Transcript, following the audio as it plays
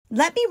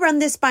Let me run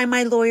this by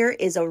my lawyer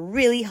is a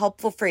really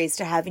helpful phrase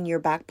to have in your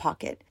back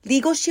pocket.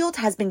 Legal Shield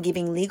has been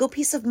giving legal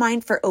peace of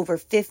mind for over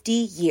 50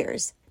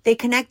 years. They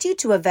connect you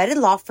to a vetted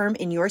law firm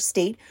in your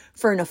state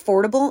for an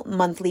affordable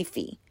monthly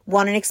fee.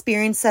 Want an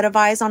experienced set of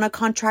eyes on a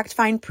contract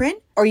fine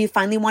print? Or you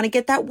finally want to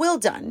get that will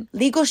done?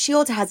 Legal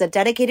Shield has a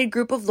dedicated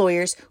group of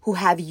lawyers who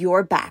have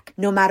your back,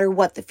 no matter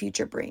what the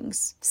future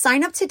brings.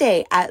 Sign up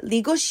today at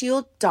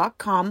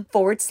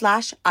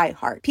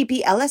LegalShield.com/iHeart.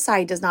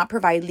 PPLSI does not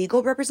provide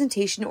legal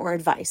representation or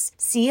advice.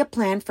 See a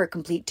plan for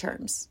complete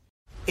terms.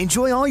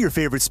 Enjoy all your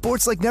favorite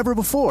sports like never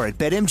before at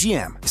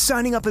BetMGM.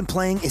 Signing up and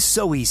playing is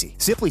so easy.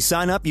 Simply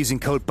sign up using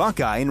code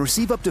Buckeye and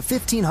receive up to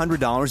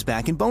 $1,500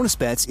 back in bonus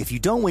bets if you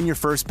don't win your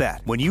first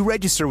bet. When you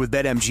register with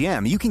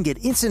BetMGM, you can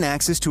get instant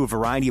access to a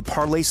variety of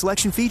parlay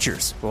selection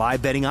features,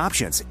 live betting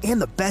options,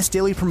 and the best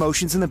daily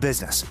promotions in the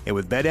business. And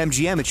with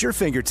BetMGM at your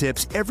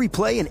fingertips, every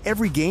play and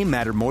every game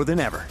matter more than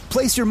ever.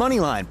 Place your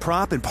moneyline,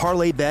 prop, and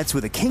parlay bets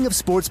with the king of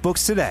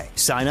sportsbooks today.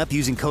 Sign up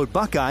using code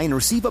Buckeye and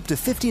receive up to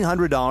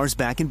 $1,500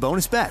 back in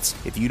bonus bets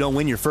if you don't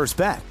win your first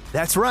bet.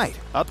 That's right,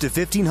 up to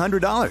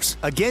 $1,500.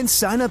 Again,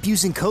 sign up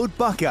using code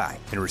Buckeye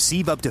and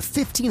receive up to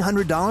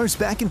 $1,500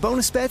 back in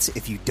bonus bets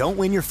if you don't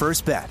win your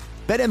first bet.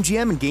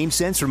 BetMGM and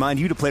GameSense remind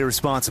you to play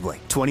responsibly.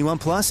 21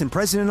 plus and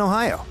present in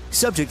Ohio.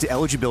 Subject to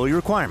eligibility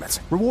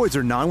requirements. Rewards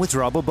are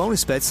non-withdrawable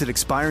bonus bets that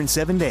expire in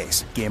 7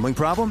 days. Gambling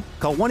problem?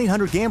 Call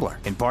 1-800-GAMBLER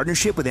in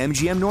partnership with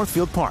MGM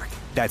Northfield Park.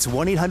 That's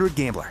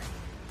 1-800-GAMBLER.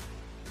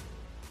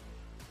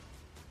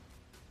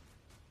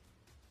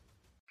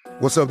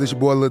 What's up, this your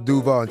boy Lil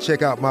Duval, and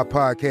check out my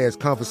podcast,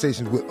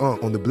 Conversations with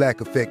Unc, on the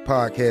Black Effect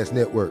Podcast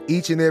Network.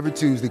 Each and every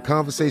Tuesday,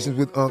 Conversations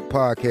with Unc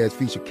podcast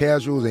feature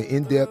casual and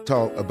in-depth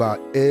talk about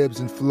ebbs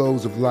and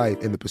flows of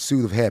life and the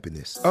pursuit of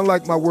happiness.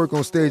 Unlike my work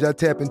on stage, I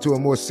tap into a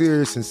more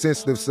serious and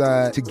sensitive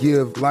side to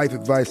give life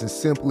advice and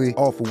simply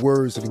offer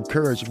words of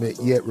encouragement,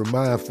 yet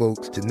remind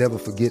folks to never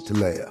forget to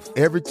laugh.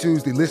 Every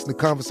Tuesday, listen to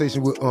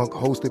Conversation with Unc,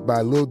 hosted by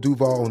Lil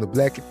Duval on the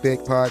Black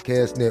Effect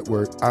Podcast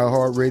Network,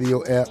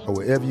 iHeartRadio app, or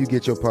wherever you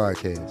get your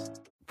podcasts.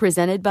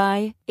 Presented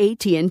by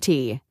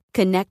AT&T.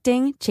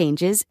 Connecting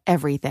changes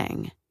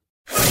everything.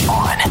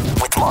 On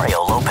with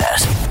Mario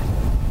Lopez.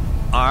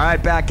 All right,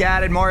 back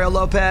at it. Mario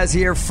Lopez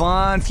here.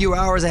 Fun few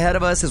hours ahead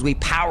of us as we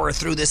power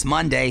through this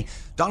Monday.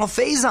 Donald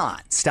Faison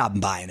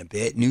stopping by in a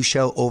bit. New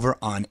show over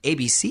on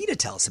ABC to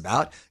tell us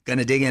about.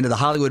 Gonna dig into the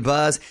Hollywood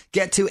buzz,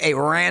 get to a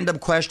random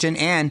question,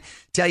 and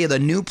tell you the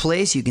new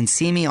place you can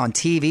see me on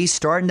TV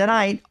starting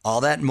tonight.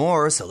 All that and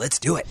more, so let's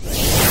do it.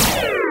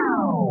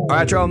 All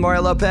right, y'all,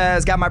 Mario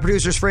Lopez. Got my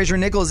producers Fraser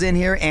Nichols in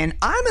here, and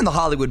I'm in the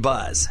Hollywood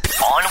buzz.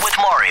 On with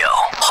Mario,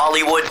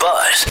 Hollywood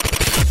buzz.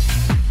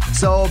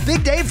 So,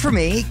 big day for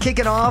me,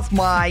 kicking off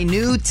my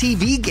new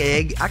TV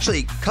gig. Actually,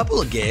 a couple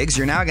of gigs.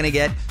 You're now going to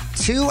get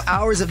 2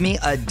 hours of me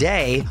a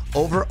day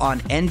over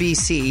on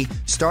NBC,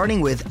 starting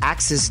with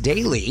Access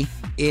Daily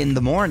in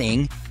the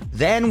morning,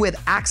 then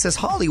with Access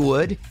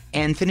Hollywood,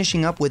 and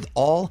finishing up with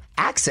All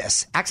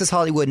Access. Access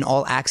Hollywood and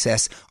All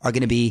Access are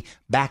going to be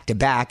back to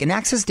back. And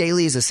Access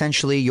Daily is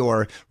essentially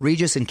your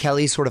Regis and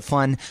Kelly sort of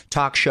fun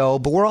talk show.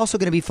 But we're also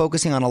going to be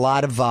focusing on a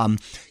lot of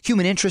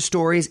human interest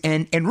stories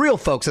and real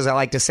folks, as I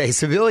like to say,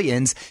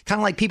 civilians, kind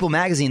of like People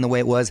Magazine the way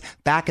it was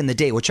back in the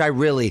day, which I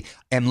really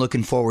am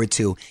looking forward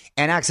to.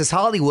 And Access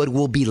Hollywood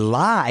will be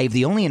live,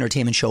 the only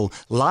entertainment show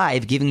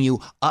live, giving you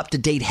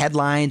up-to-date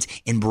headlines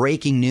and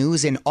breaking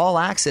news. And All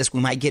Access, we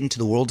might get into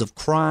the world of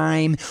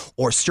crime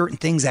or certain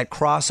things that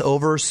cross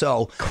over. So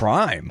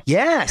crime?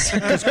 Yes,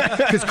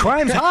 because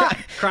crime's hot.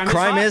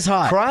 Crime is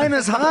hot. Crime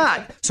is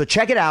hot. So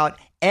check it out.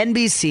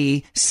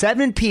 NBC,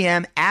 7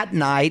 p.m. at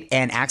night,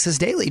 and Access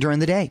Daily during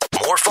the day.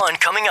 More fun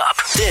coming up.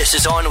 This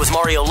is On with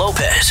Mario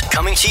Lopez,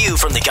 coming to you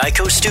from the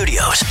Geico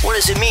Studios. What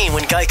does it mean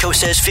when Geico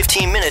says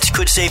 15 minutes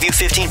could save you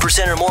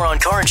 15% or more on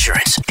car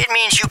insurance? It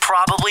means you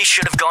probably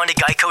should have gone to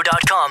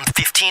geico.com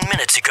 15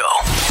 minutes ago.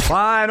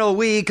 Final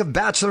week of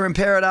Bachelor in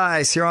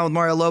Paradise. Here on with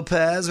Mario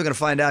Lopez. We're going to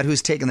find out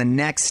who's taking the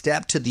next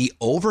step to the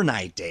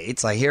overnight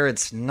dates. I hear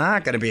it's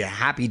not going to be a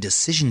happy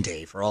decision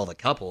day for all the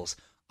couples.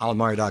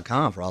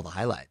 OnWithMario.com for all the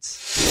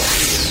highlights.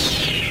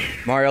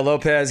 Mario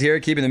Lopez here,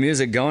 keeping the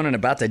music going and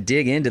about to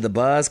dig into the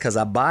buzz because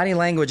a body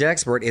language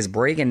expert is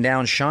breaking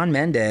down Shawn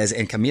Mendes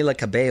and Camila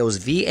Cabello's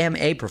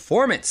VMA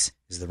performance.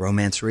 Is the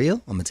romance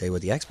real? I'm going to tell you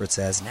what the expert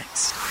says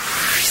next.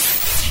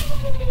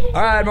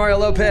 All right, Mario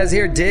Lopez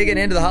here, digging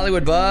into the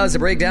Hollywood buzz to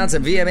break down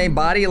some VMA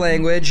body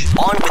language.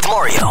 On with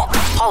Mario,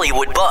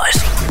 Hollywood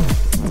buzz.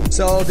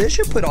 So this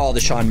should put all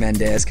the Shawn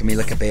Mendes,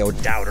 Camila Cabello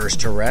doubters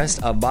to rest.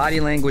 A body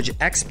language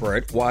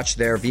expert watched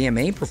their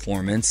VMA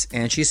performance,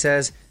 and she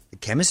says the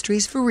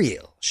chemistry's for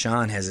real.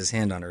 Shawn has his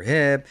hand on her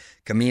hip,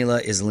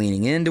 Camila is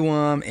leaning into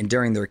him, and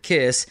during their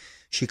kiss,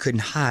 she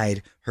couldn't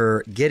hide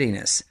her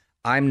giddiness.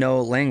 I'm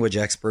no language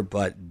expert,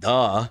 but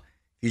duh.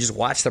 You just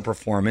watch the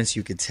performance,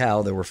 you could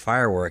tell there were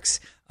fireworks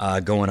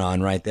going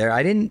on right there.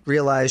 I didn't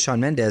realize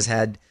Shawn Mendes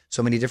had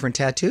so many different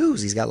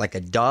tattoos. He's got like a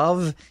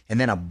dove and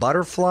then a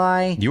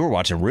butterfly. You were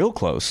watching real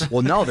close.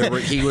 Well, no,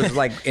 he was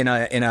like in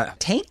a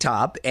tank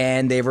top,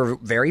 and they were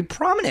very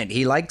prominent.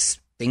 He likes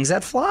things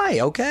that fly.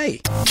 Okay.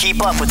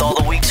 Keep up with all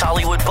the week's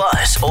Hollywood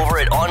buzz over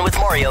at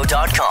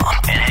OnWithMario.com.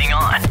 And hang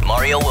on,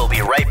 Mario will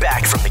be right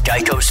back from the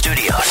Geico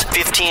Studios.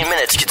 15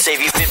 minutes could save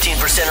you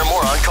 15% or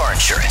more on car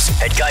insurance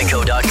at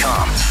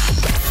Geico.com.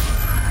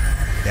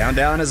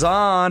 Down is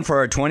on for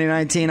our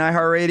 2019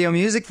 iHeartRadio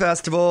Music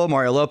Festival.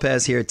 Mario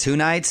Lopez here 2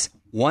 nights,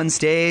 1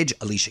 stage.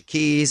 Alicia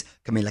Keys,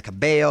 Camila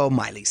Cabello,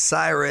 Miley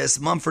Cyrus,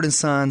 Mumford &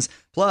 Sons,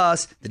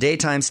 plus the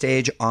daytime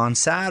stage on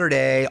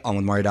Saturday.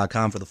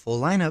 OnWithMario.com for the full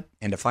lineup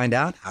and to find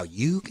out how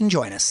you can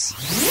join us.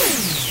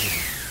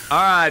 All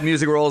right,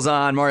 music rolls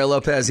on. Mario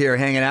Lopez here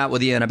hanging out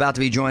with you and about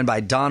to be joined by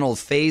Donald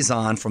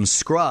Faison from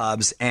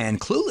Scrubs and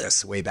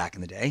Clueless way back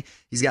in the day.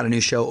 He's got a new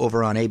show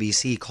over on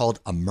ABC called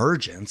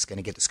Emergence. Going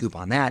to get the scoop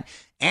on that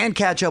and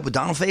catch up with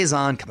Donald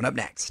Faison coming up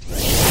next.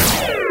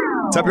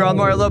 What's up, y'all?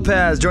 Mario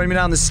Lopez joining me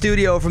now in the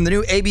studio from the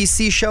new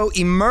ABC show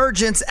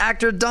Emergence,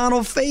 actor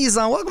Donald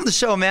Faison. Welcome to the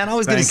show, man.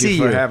 Always good to see you.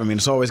 Thank you for having me.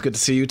 It's always good to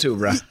see you too,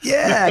 bro.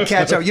 Yeah,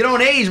 catch up. You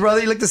don't age,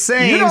 brother. You look the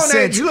same. You don't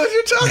age. You look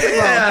you're talking about.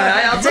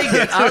 Yeah,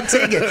 I'll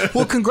take it.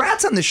 Well,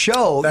 congrats on the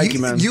show. Thank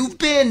you, man. You've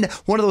been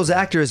one of those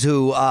actors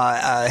who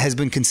has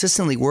been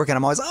consistently working.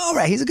 I'm always, all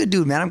right, he's a good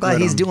dude, man. I'm glad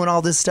he's doing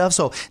all this stuff.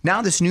 So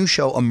now this new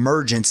show,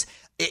 Emergence,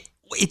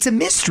 it's a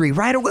mystery,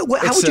 right? How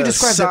would you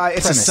describe the premise?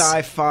 It's a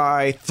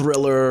sci-fi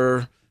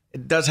thriller.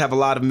 It does have a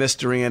lot of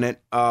mystery in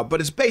it, but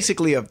it's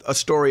basically a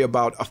story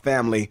about a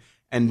family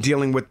and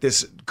dealing with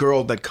this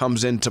girl that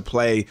comes into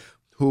play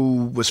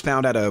who was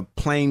found at a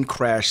plane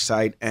crash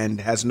site and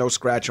has no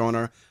scratch on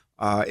her,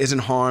 isn't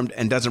harmed,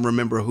 and doesn't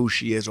remember who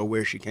she is or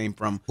where she came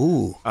from.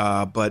 Ooh.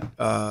 But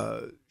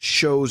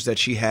shows that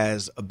she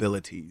has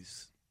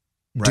abilities.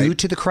 Due Right?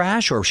 to the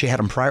crash, or she had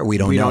them prior? We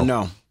don't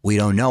know. We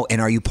don't know.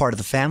 And are you part of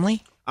the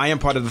family? I am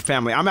part of the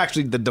family. I'm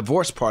actually the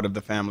divorced part of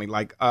the family.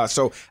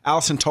 So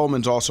Allison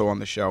Tolman's also on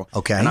the show.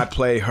 Okay. And I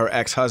play her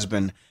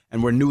ex-husband,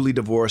 and we're newly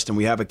divorced, and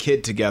we have a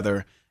kid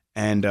together,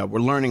 and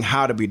we're learning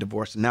how to be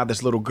divorced. And now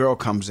this little girl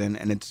comes in,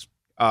 and it's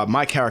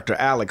my character,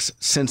 Alex,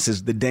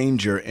 senses the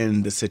danger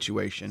in the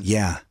situation.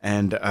 Yeah.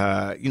 And,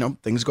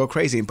 things go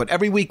crazy. But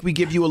every week we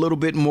give you a little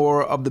bit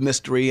more of the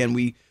mystery,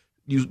 and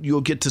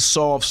you'll get to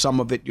solve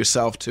some of it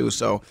yourself, too.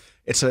 So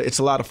it's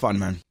a lot of fun,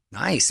 man.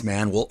 Nice,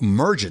 man. Well,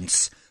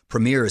 Emergence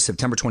premieres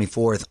September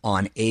 24th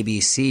on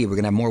ABC. We're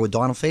going to have more with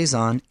Donald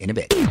Faison in a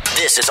bit.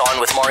 This is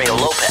On with Mario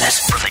Lopez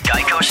from the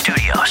Geico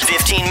Studios.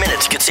 15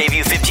 minutes could save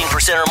you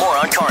 15% or more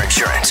on car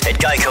insurance at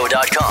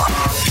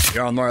Geico.com.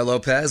 You're on Mario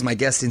Lopez. My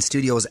guest in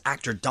studio is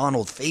actor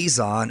Donald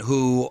Faison,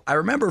 who I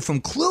remember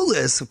from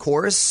Clueless, of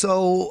course.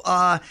 So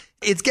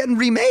it's getting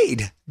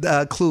remade,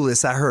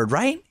 Clueless, I heard,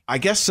 right? I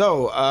guess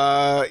so.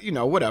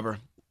 Whatever.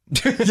 I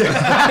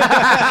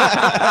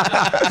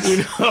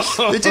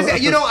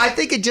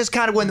think it just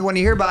kind of when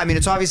you hear about,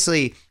 it's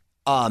obviously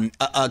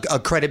a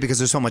credit because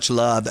there's so much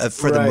love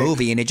for the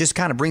movie, and it just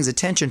kind of brings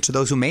attention to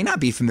those who may not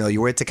be familiar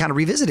with it to kind of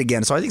revisit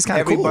again. So I think it's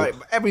kind of cool.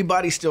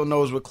 Everybody still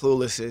knows what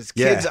Clueless is.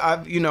 Kids,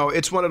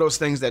 it's one of those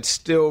things that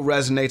still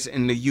resonates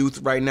in the youth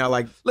right now.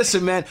 Like,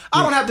 listen, man,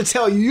 I don't have to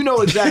tell you. You know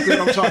exactly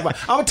what I'm talking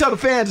about. I'm going to tell the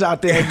fans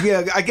out there.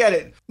 Yeah, I get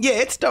it. Yeah,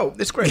 it's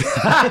dope. It's great.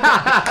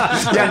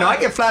 I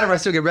get flattered if I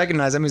still get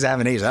recognized. That means I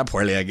haven't aged that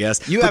poorly, I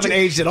guess. You haven't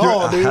aged at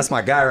all, dude. That's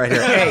my guy right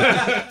here.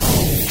 Hey.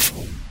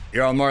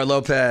 You're on Mario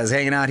Lopez,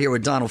 hanging out here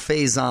with Donald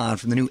Faison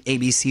from the new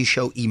ABC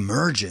show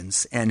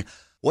Emergence. And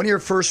one of your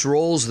first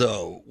roles,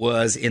 though,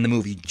 was in the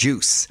movie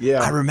Juice.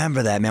 Yeah. I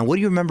remember that, man. What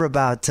do you remember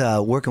about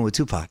working with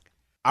Tupac?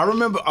 I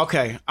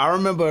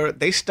remember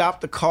they stopped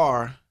the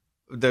car.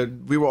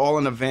 We were all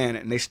in a van,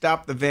 and they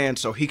stopped the van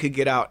so he could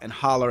get out and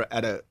holler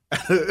at a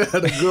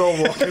girl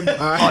walking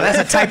by. Oh, that's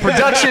a tight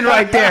production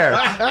right there.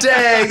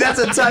 Dang, that's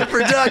a tight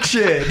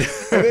production.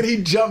 And then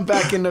he jumped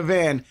back in the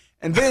van.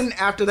 And then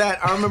after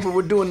that, I remember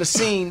we're doing the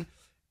scene,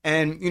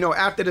 and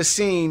after the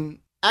scene,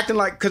 acting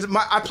like, because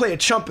I play a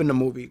chump in the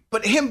movie,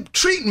 but him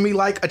treating me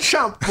like a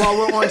chump while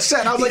we're on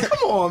set, I was like,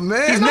 come on,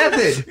 man. He's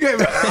method.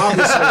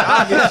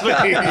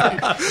 Obviously.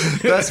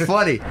 That's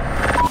funny.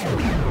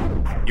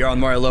 You're on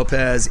Mario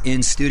Lopez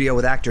in studio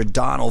with actor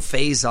Donald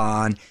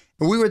Faison.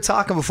 We were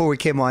talking before we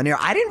came on here.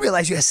 I didn't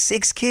realize you had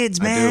 6 kids,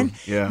 man.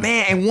 I do, yeah.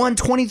 Man, and one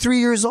 23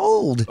 years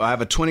old. I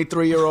have a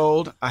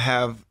 23-year-old. I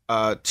have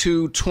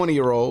 2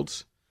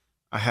 20-year-olds.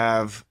 I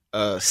have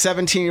a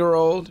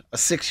 17-year-old, a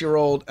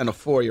 6-year-old, and a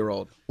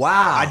 4-year-old.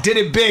 Wow. I did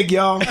it big,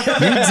 y'all. You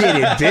did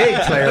it big,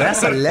 player.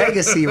 That's a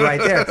legacy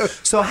right there.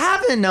 So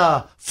having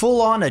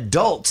full-on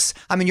adults,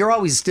 you're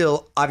always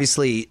still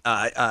obviously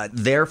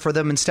there for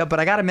them and stuff, but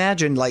I got to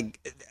imagine, like,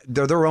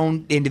 they're their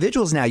own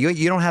individuals now.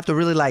 You don't have to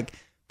really, like,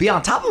 be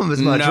on top of them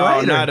as much,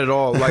 right? No, not at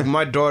all. Like,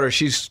 my daughter,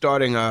 she's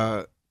starting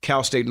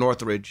Cal State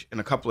Northridge in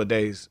a couple of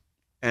days,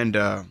 and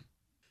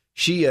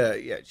she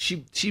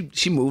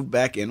moved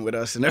back in with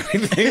us and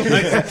everything,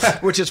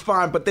 which is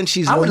fine. But then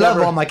I would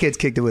love all my kids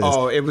kicked it with us.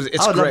 Oh, it's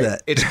great. Love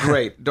that. It's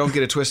great. Don't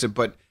get it twisted.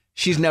 But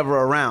she's never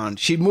around.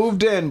 She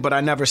moved in, but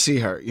I never see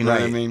her. You know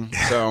what I mean?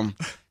 So,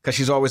 because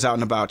she's always out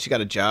and about. She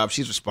got a job.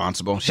 She's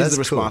responsible. She's the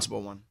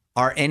responsible one.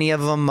 Are any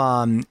of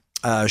them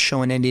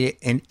showing any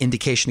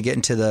indication to get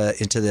into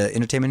the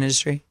entertainment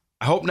industry?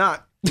 I hope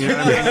not. You know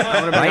what I mean?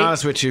 I'm going to be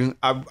honest with you.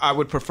 I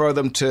would prefer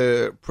them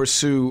to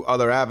pursue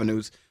other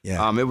avenues.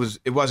 Yeah.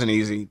 It wasn't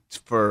easy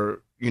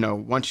for,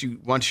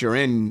 once you're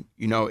in,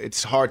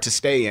 it's hard to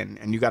stay in,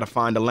 and you got to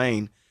find a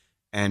lane.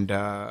 And,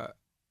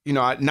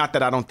 not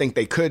that I don't think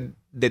they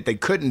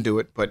couldn't do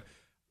it, but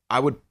I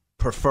would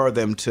prefer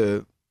them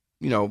to,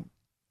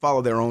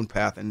 follow their own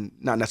path and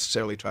not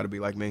necessarily try to be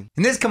like me.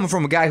 And this coming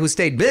from a guy who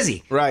stayed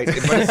busy. Right.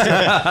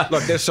 But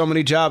look, there's so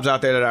many jobs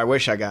out there that I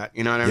wish I got.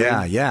 You know what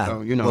I mean? Yeah.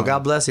 So, Well, God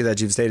bless you that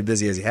you've stayed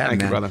busy as you have,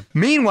 Thank man. you, brother.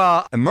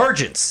 Meanwhile,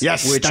 Emergence,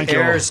 Yes, which thank you.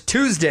 airs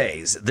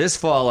Tuesdays this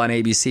fall on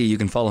ABC. You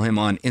can follow him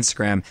on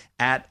Instagram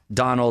at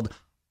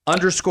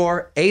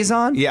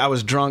Donald_Azon. Yeah, I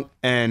was drunk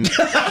and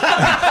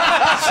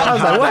I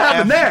was like, what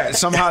happened there?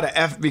 Somehow the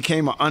F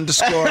became an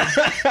underscore.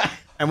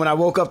 And when I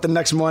woke up the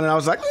next morning, I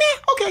was like,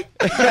 nah, okay.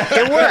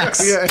 It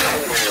works. Yeah.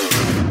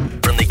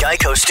 From the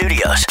Geico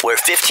Studios, where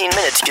 15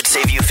 minutes could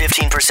save you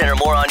 15% or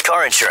more on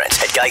car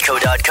insurance at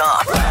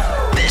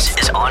geico.com. This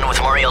is On with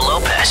Mario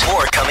Lopez.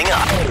 More coming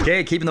up.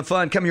 Okay, keeping the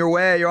fun coming your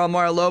way. You're on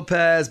Mario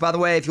Lopez. By the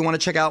way, if you want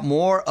to check out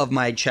more of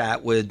my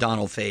chat with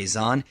Donald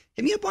Faison,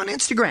 hit me up on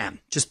Instagram.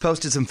 Just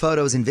posted some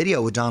photos and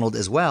video with Donald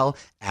as well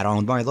at On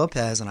with Mario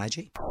Lopez on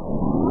IG.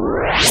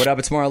 What up?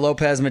 It's Mario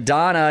Lopez.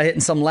 Madonna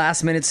hitting some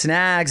last-minute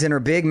snags in her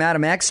big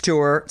Madam X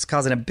tour. It's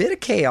causing a bit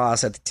of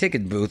chaos at the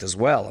ticket booth as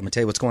well. I'm going to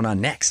tell you what's going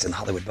on next in the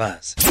Hollywood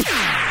Buzz.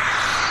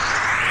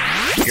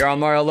 You're on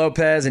Mario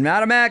Lopez and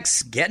Madam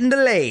X getting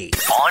delayed.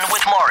 On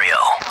with Mario,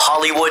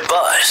 Hollywood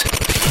Buzz.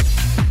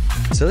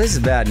 So this is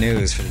bad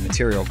news for the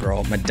Material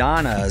Girl.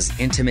 Madonna's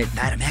intimate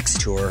Madam X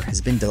tour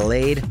has been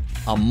delayed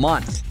a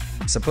month.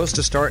 It's supposed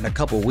to start in a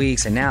couple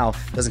weeks and now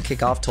doesn't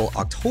kick off till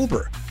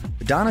October.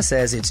 Madonna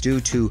says it's due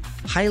to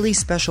highly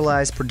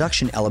specialized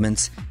production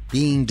elements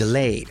being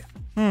delayed.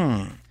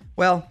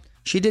 Well,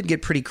 she did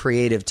get pretty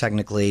creative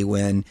technically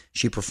when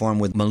she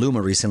performed with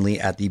Maluma recently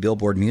at the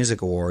Billboard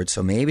Music Awards.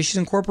 So maybe she's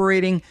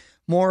incorporating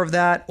more of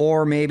that,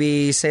 or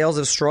maybe sales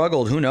have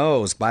struggled. Who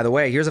knows? By the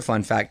way, here's a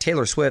fun fact.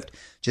 Taylor Swift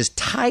just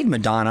tied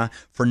Madonna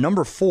for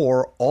number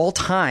 4 all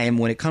time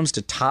when it comes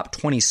to top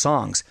 20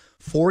 songs.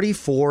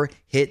 44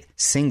 hit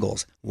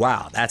singles.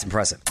 Wow, that's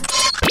impressive.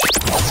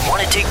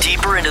 Want to dig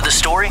deeper into the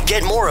story?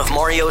 Get more of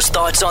Mario's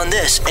thoughts on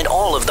this and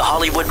all of the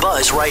Hollywood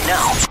Buzz right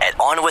now at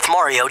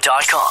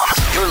OnWithMario.com.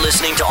 You're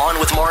listening to On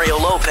with Mario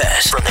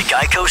Lopez from the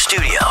Geico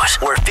Studios,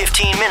 where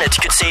 15 minutes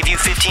could save you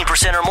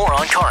 15% or more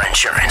on car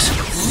insurance.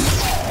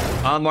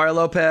 I'm Mario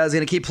Lopez,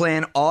 going to keep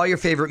playing all your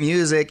favorite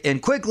music. And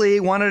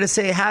quickly, wanted to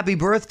say happy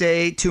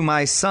birthday to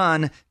my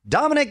son,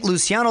 Dominic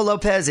Luciano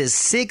Lopez is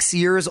 6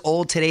 years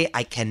old today.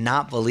 I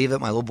cannot believe it.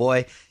 My little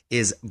boy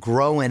is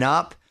growing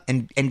up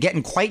and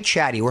getting quite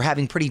chatty. We're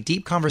having pretty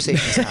deep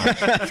conversations now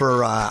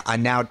for a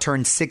now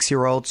turned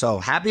 6-year-old. So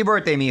happy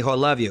birthday, mijo.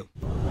 Love you.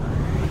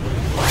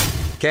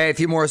 Okay, a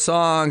few more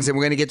songs, and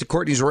we're going to get to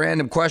Courtney's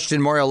random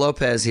question. Mario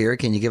Lopez here.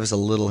 Can you give us a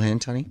little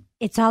hint, honey?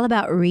 It's all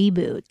about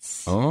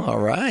reboots. Oh, all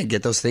right.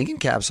 Get those thinking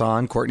caps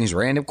on. Courtney's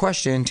random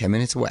question, 10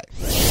 minutes away.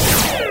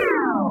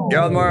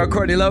 Yo, Mario,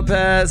 Courtney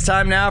Lopez.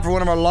 Time now for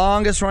one of our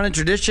longest running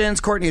traditions.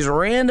 Courtney's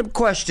random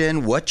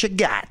question. What you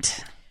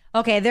got?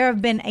 Okay, there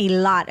have been a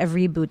lot of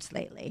reboots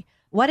lately.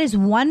 What is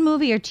one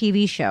movie or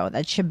TV show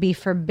that should be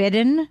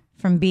forbidden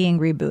from being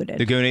rebooted?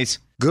 The Goonies.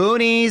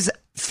 Goonies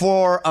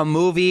for a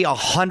movie,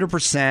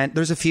 100%.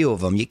 There's a few of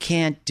them. You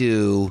can't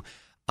do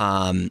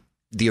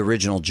the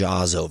original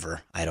Jaws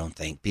over, I don't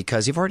think,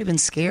 because you've already been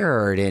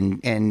scared.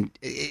 And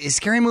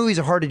scary movies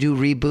are hard to do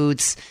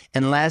reboots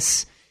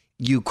unless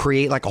you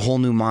create like a whole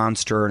new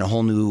monster and a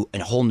whole new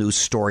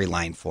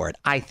storyline for it,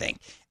 I think.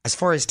 As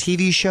far as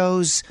TV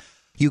shows,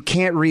 you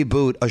can't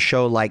reboot a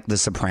show like The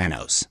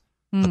Sopranos,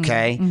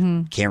 okay?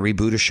 Mm-hmm. Can't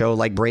reboot a show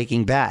like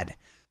Breaking Bad.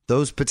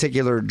 Those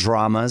particular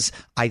dramas,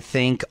 I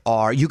think,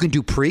 are you can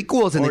do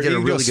prequels and they did a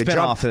really good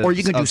job, or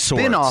you can do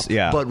spin-off.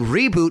 Yeah. But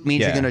reboot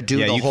means you're going to do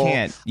the whole.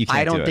 You can't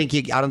I don't think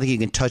you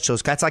can touch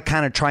those. That's like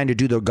kind of trying to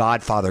do The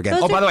Godfather again.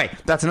 Those by the way,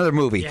 that's another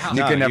movie. Yeah.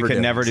 You can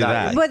never do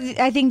that. But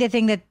I think the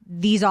thing that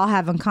these all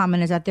have in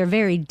common is that they're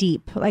very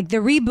deep. Like the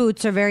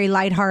reboots are very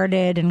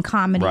lighthearted and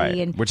comedy, right?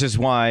 And which is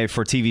why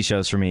for TV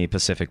shows, for me,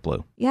 Pacific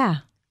Blue. Yeah,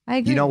 I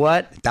agree. You know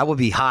what? That would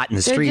be hot in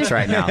the streets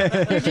right now.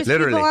 They're just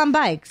Literally people on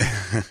bikes.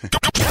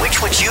 Which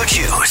would you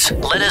choose?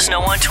 Let us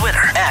know on Twitter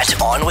at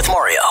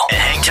OnWithMario. And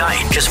hang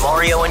tight, because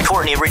Mario and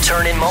Courtney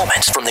return in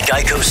moments from the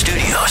Geico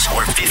Studios,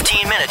 where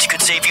 15 minutes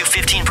could save you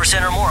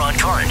 15% or more on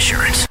car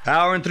insurance.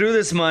 Powering through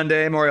this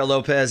Monday, Mario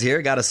Lopez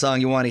here. Got a song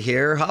you want to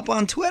hear? Hop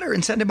on Twitter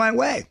and send it my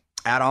way.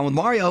 At On With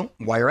Mario.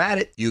 While you're at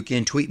it, you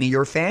can tweet me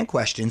your fan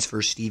questions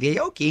for Steve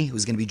Aoki,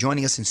 who's going to be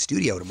joining us in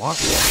studio tomorrow.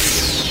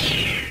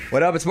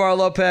 What up? It's Mario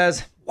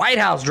Lopez. White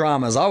House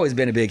drama has always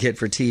been a big hit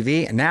for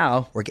TV, and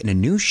now we're getting a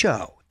new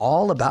show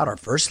all about our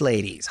first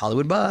ladies.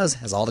 Hollywood Buzz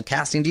has all the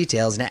casting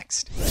details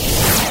next.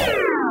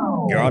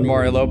 You're on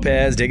Mario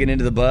Lopez, digging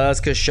into the buzz,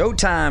 because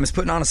Showtime is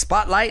putting on a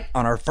spotlight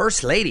on our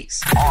first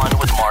ladies. On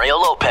with Mario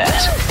Lopez,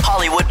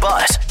 Hollywood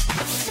Buzz.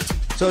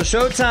 So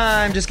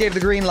Showtime just gave the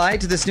green light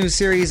to this new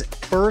series,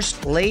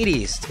 First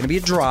Ladies. It's going to be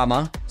a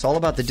drama. It's all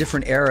about the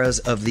different eras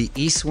of the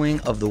East Wing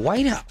of the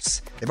White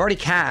House. They've already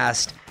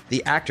cast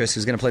the actress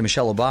who's going to play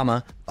Michelle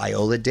Obama,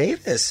 Viola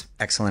Davis.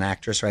 Excellent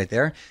actress right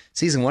there.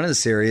 Season 1 of the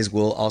series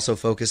will also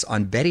focus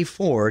on Betty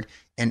Ford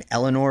and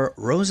Eleanor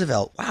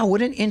Roosevelt. Wow,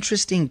 what an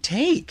interesting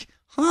take.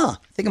 I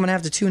think I'm going to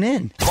have to tune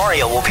in.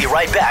 Mario will be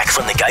right back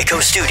from the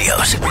Geico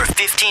Studios, where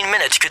 15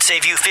 minutes could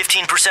save you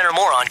 15% or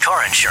more on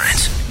car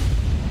insurance.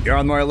 You're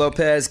on Mario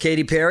Lopez.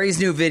 Katy Perry's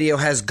new video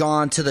has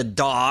gone to the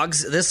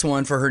dogs. This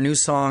one for her new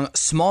song,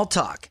 Small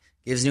Talk,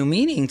 gives new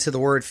meaning to the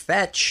word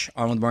fetch.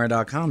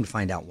 OnWithMario.com to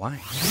find out why.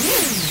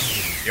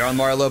 You're on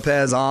Mario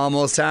Lopez.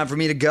 Almost time for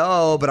me to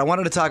go, but I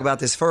wanted to talk about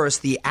this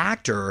first. The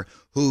actor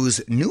whose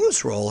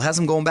newest role has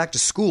him going back to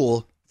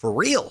school for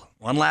real.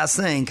 One last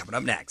thing coming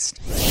up next.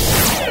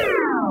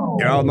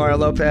 You're on Mario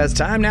Lopez.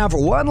 Time now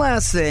for one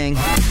last thing.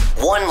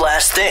 One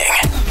last thing.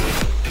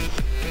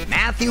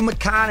 Matthew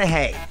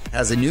McConaughey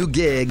has a new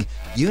gig,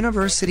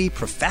 university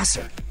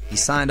professor. He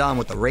signed on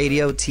with the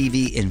radio,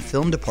 TV, and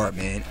film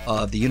department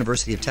of the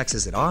University of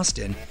Texas at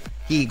Austin.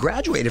 He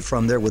graduated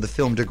from there with a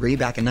film degree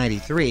back in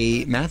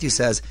 '93. Matthew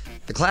says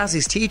the class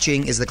he's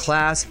teaching is the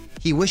class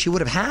he wished he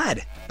would have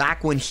had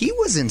back when he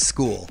was in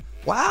school.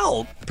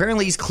 Wow.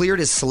 Apparently he's cleared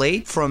his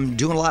slate from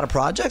doing a lot of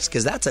projects,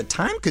 because that's a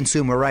time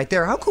consumer right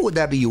there. How cool would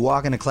that be? You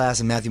walk into class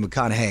and Matthew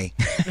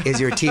McConaughey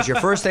is your teacher.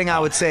 First thing I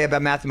would say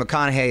about Matthew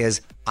McConaughey is,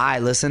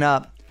 listen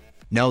up.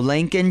 No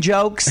Lincoln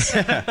jokes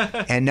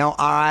and no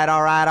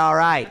all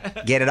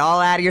right. Get it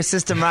all out of your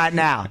system right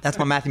now. That's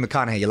my Matthew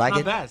McConaughey. You like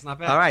it? It's not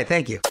bad. All right,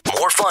 thank you.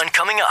 More fun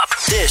coming up.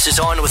 This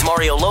is On with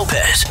Mario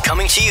Lopez,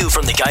 coming to you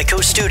from the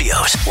Geico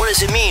Studios. What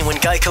does it mean when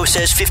Geico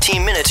says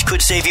 15 minutes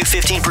could save you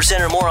 15%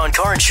 or more on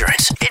car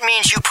insurance? It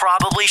means you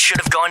probably should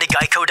have gone to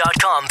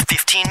geico.com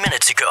 15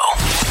 minutes ago.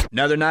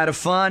 Another night of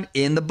fun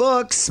in the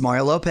books.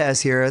 Mario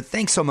Lopez here.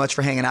 Thanks so much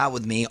for hanging out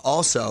with me.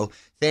 Also,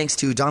 thanks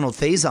to Donald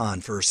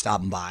Faison for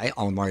stopping by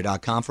on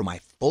Mario.com for my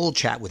full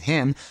chat with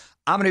him.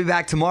 I'm going to be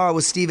back tomorrow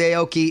with Steve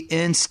Aoki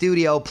in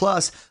studio,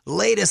 plus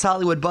latest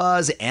Hollywood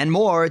buzz and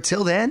more.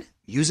 Till then,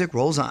 music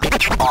rolls on.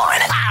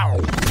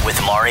 On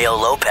with Mario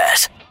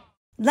Lopez.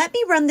 Let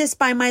me run this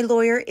by my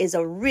lawyer is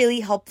a really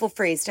helpful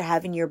phrase to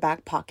have in your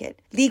back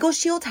pocket. Legal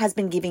Shield has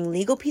been giving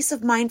legal peace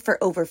of mind for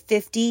over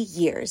 50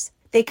 years.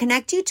 They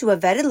connect you to a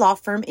vetted law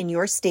firm in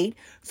your state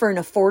for an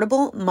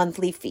affordable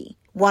monthly fee.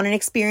 Want an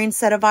experienced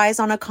set of eyes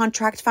on a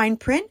contract fine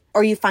print?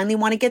 Or you finally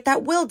want to get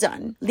that will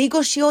done?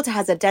 Legal Shield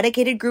has a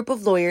dedicated group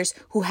of lawyers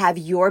who have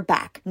your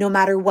back, no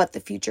matter what the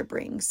future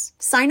brings.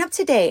 Sign up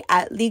today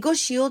at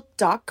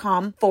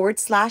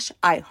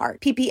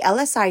LegalShield.com/iHeart.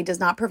 PPLSI does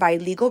not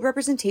provide legal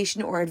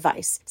representation or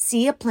advice.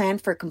 See a plan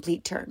for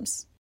complete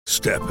terms.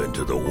 Step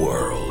into the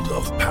world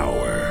of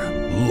power,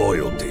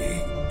 loyalty,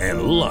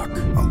 and luck.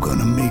 I'm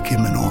gonna make him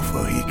an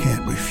offer he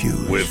can't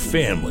refuse. With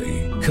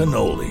family,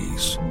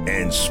 cannolis,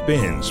 and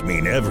spins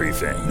mean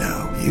everything.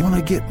 Now, you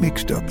wanna get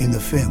mixed up in the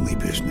family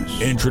business.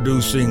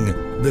 Introducing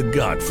The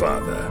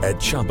Godfather at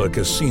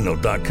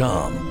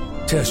ChumbaCasino.com.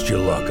 Test your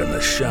luck in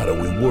the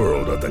shadowy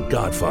world of The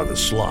Godfather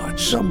slot.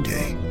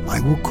 Someday,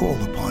 I will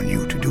call upon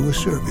you to do a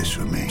service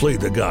for me. Play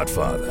The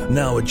Godfather,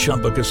 now at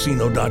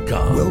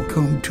ChumbaCasino.com.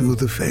 Welcome to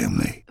the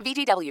family.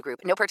 VGW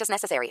Group. No purchase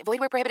necessary. Void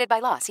where prohibited by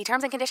law. See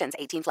terms and conditions.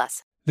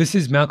 18+. This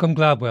is Malcolm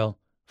Gladwell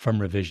from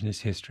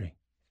Revisionist History.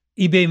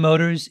 eBay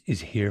Motors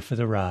is here for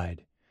the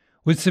ride.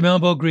 With some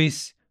elbow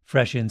grease,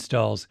 fresh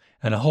installs,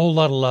 and a whole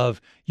lot of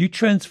love, you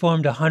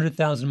transformed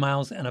 100,000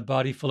 miles and a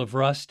body full of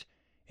rust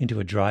into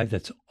a drive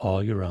that's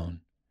all your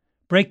own.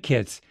 Brake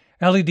kits,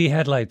 LED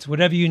headlights,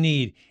 whatever you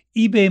need,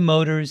 eBay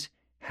Motors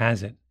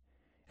has it.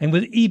 And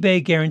with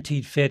eBay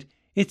Guaranteed Fit,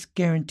 it's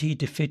guaranteed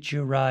to fit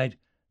your ride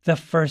the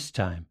first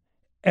time,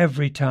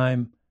 every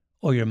time,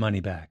 or your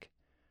money back.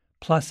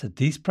 Plus, at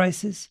these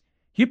prices,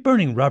 you're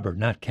burning rubber,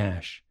 not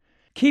cash.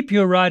 Keep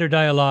your ride or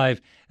die alive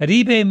at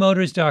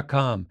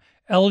ebaymotors.com.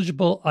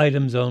 Eligible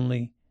items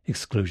only.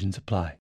 Exclusions apply.